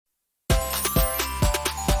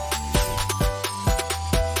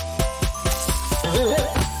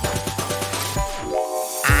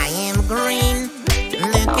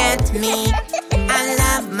at me. I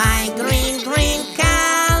love my green, green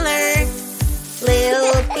color.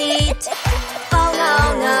 Little Pete, oh no,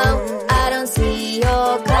 no, I don't see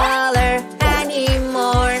your color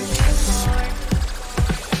anymore.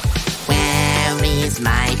 Where is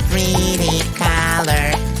my pretty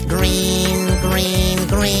color? Green, green,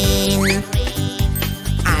 green.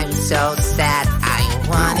 I'm so sad, I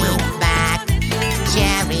want it back.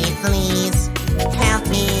 Cherry, please, help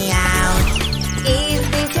me out. Is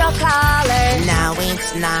this your color? No,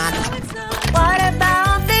 it's not. What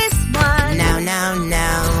about this one? No, no,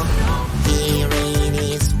 no. Here it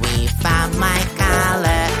is, we found my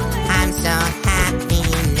color. I'm so happy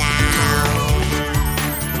now.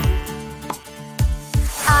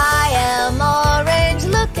 I am orange,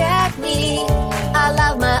 look at me. I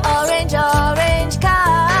love my orange, orange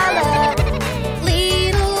color.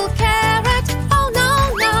 Little carrot, oh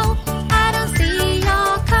no, no, I don't see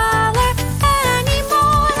your color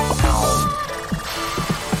anymore.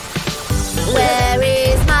 Where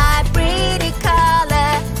is my pretty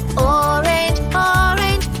color? Orange,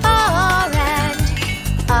 orange, orange.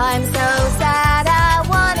 I'm so sad, I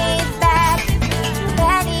want it back.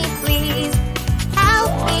 Penny, please,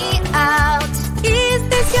 help me out. Is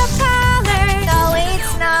this your color? No,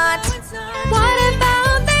 it's not. What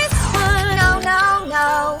about this one? No, no,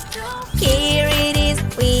 no. Here it is,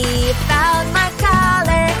 we found my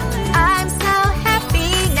color. I'm so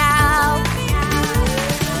happy now.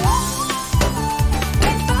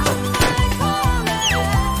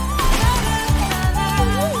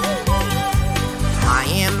 I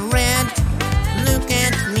am red, look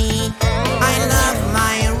at me. I love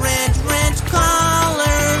my red, red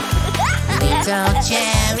color. Little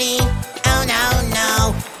cherry, oh no,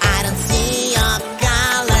 no, I don't see your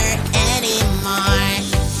color anymore.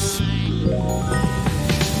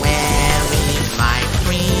 Where is my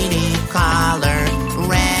pretty color?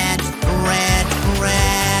 Red, red,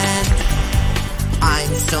 red.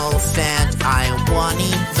 I'm so sad, I want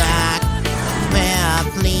it back. Where,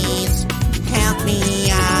 please, help me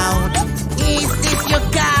out. Is this your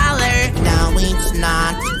color? No, it's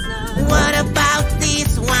not. What about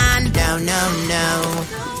this one? No, no, no.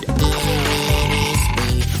 Here it is,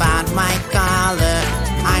 we found my color.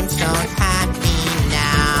 I'm so happy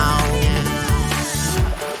now.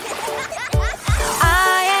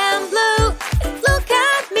 I am blue, look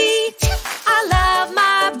at me. I love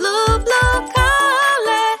my blue, blue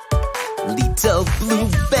color. Little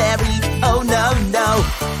blueberry, oh no, no,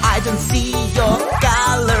 I don't see your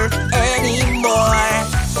color anymore.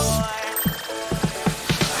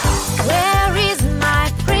 Where is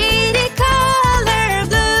my pretty color?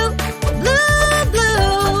 Blue, blue,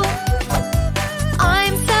 blue.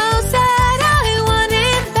 I'm so sad, I want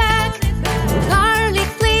it back. Garlic,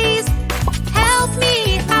 please, help me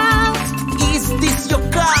out. Is this your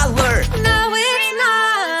color? No, it's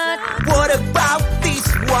not. What about this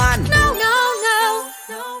one? No, no, no.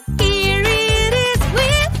 Here it is, we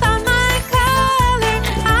found my color.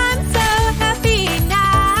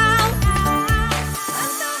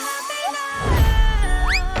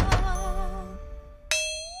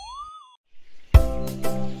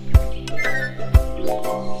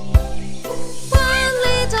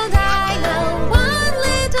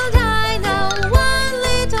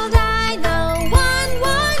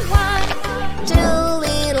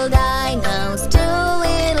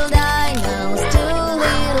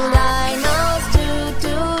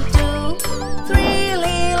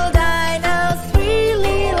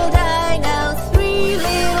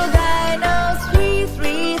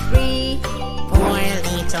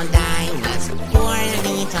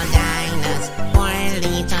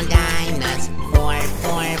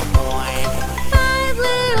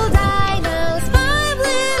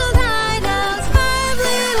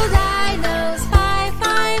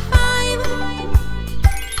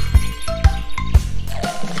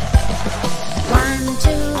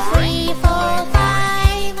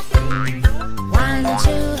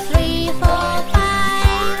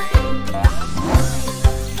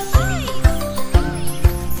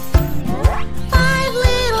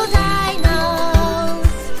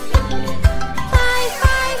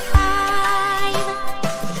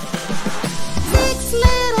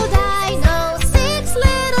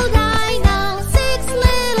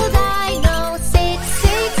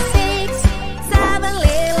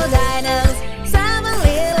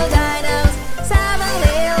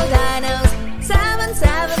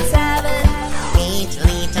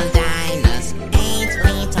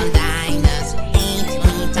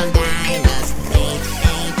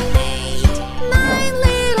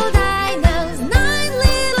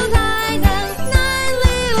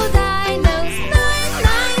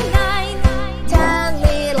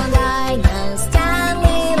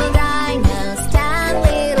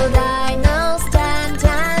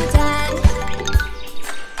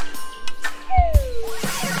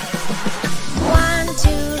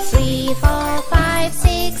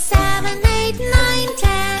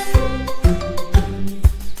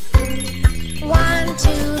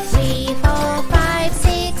 2, 3, 4, 5,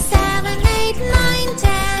 6, 7, 8, 9,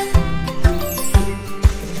 10.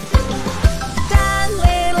 10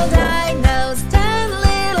 little dinos, 10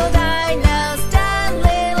 little dinos, 10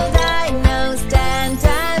 little dinos, 10,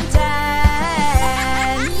 10, 10.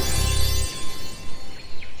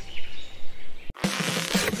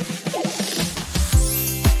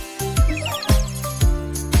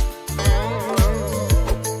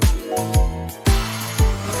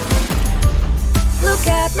 Look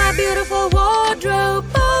at my beautiful wardrobe.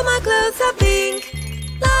 All my clothes are pink.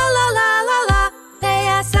 La la la la la. They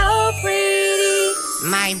are so pretty.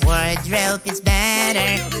 My wardrobe is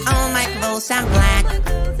better. All my clothes are black.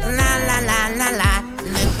 La la la la la.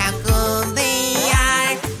 Look how cool they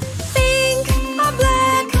are. Pink or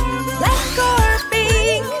black? Black or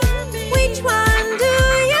pink? Which one do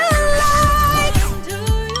you like?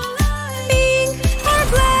 Pink or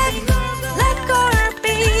black? Black or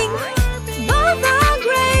pink? Both are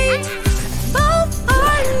great. Both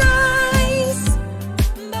are nice.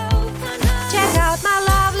 Check out my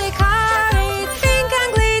lovely car. It's pink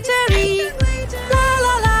and glittery. La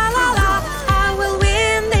la la la la. I will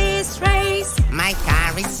win this race. My car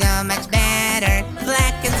is so much better.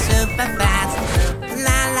 Black and super fast.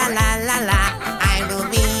 La la la la la. I will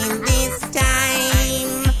win this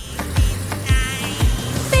time.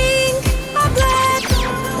 Pink or black?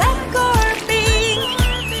 Black or pink?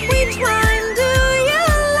 Which one do you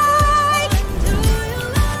like?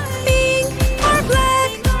 Pink or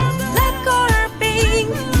black? Black or pink?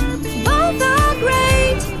 Both are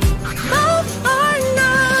great. Both are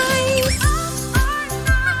nice.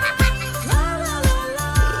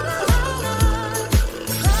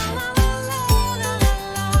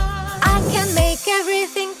 I can make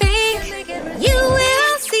everything pink. You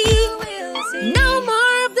will see. No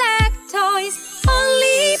more black toys,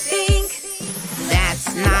 only pink. That's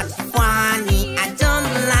not funny. I don't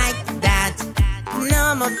like that.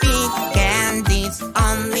 No more pink candies,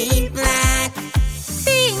 only black.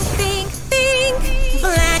 Pink, pink, pink.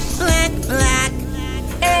 Black, black, black.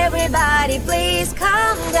 Everybody please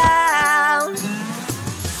calm down.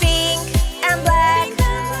 Pink and black,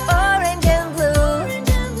 orange and blue.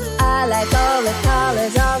 I like all the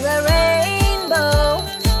colors of the rainbow.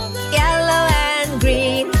 Yellow and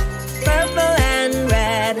green, purple and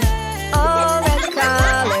red. All the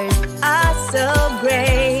colors are so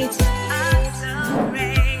great.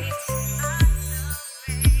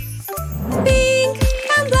 Pink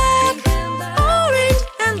and black, orange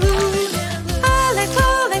and blue. I like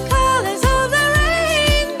all the colors of the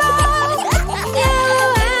rainbow. Yellow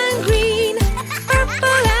and green,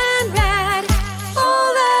 purple and red. All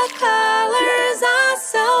the colors are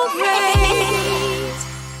so great.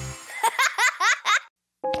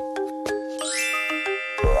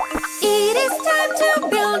 It is time to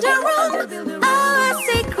build a room, our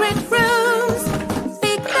secret rooms.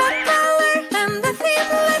 Pick the color and the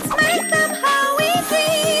theme, let's make them how we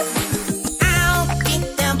dream. I'll pick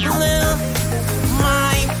the blue,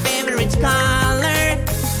 my favorite color.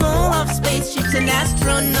 Full of spaceships and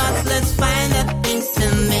astronauts. Let's find the things to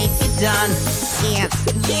make it done. Yes,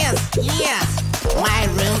 yes, yes. My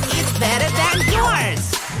room is better than yours.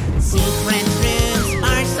 Secret rooms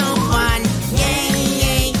are so fun. Yay,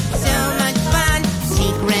 yay, so much fun.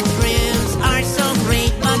 Secret rooms are so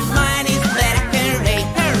great, but mine is better. Hooray,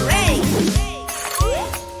 hooray.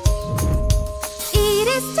 It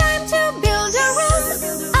is time to build a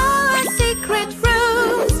room, our secret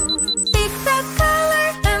rooms. Pick the color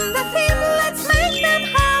and the theme, let's make them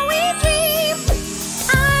how we dream.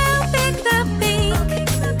 I'll pick the pink,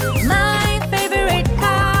 my favorite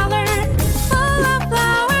color. Full of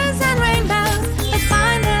flowers and rainbows, let's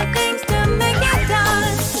find the things to make it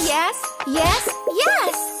done. Yes, yes,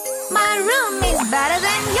 yes, my room is better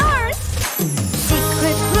than yours.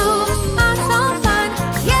 Secret rooms are so fun.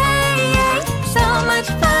 Yay, yay, so much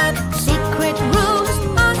fun. Secret rooms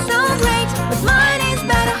are so great, but mine is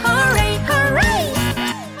better. Hooray, hooray.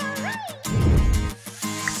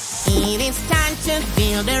 It is time to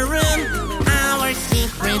build a room, our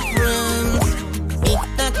secret rooms. Pick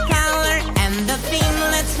the color and the theme,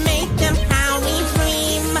 let's make them how we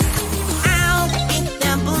dream. I'll pick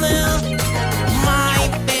the blue, my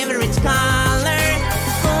favorite color.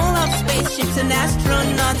 Full of spaceships and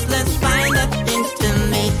astronauts. Let's find the things to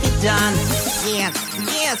make it done. Yes,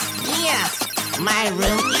 yes, yes. My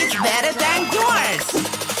room is better than yours.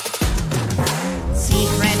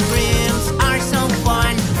 Secret rooms are so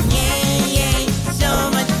fun. Yay, yay, so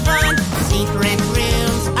much fun. Secret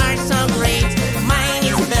rooms are so great. Mine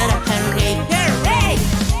is better. Hooray, hooray.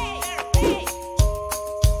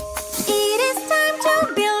 It is time to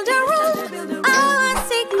build a room, our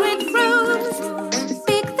secret rooms.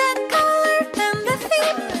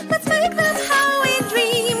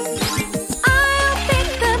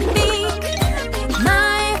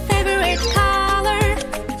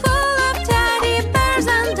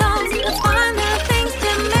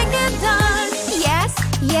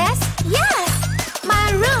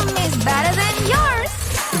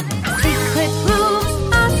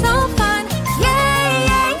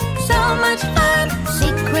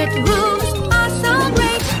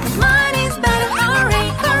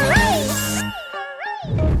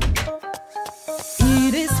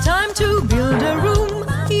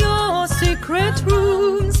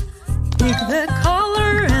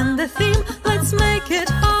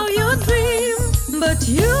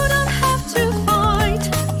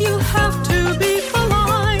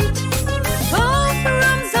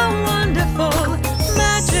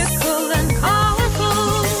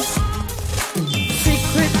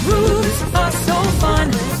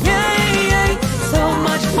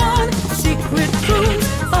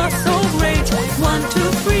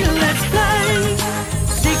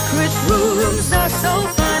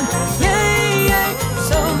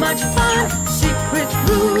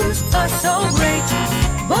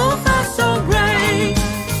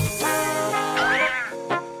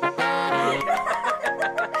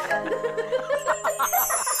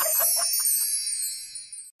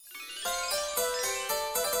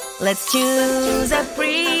 Let's choose a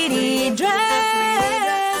pretty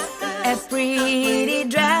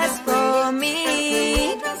dress for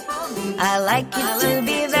me. I like it to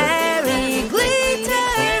be very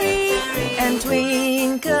glittery and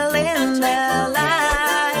twinkle in the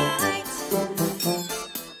light.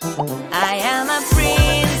 I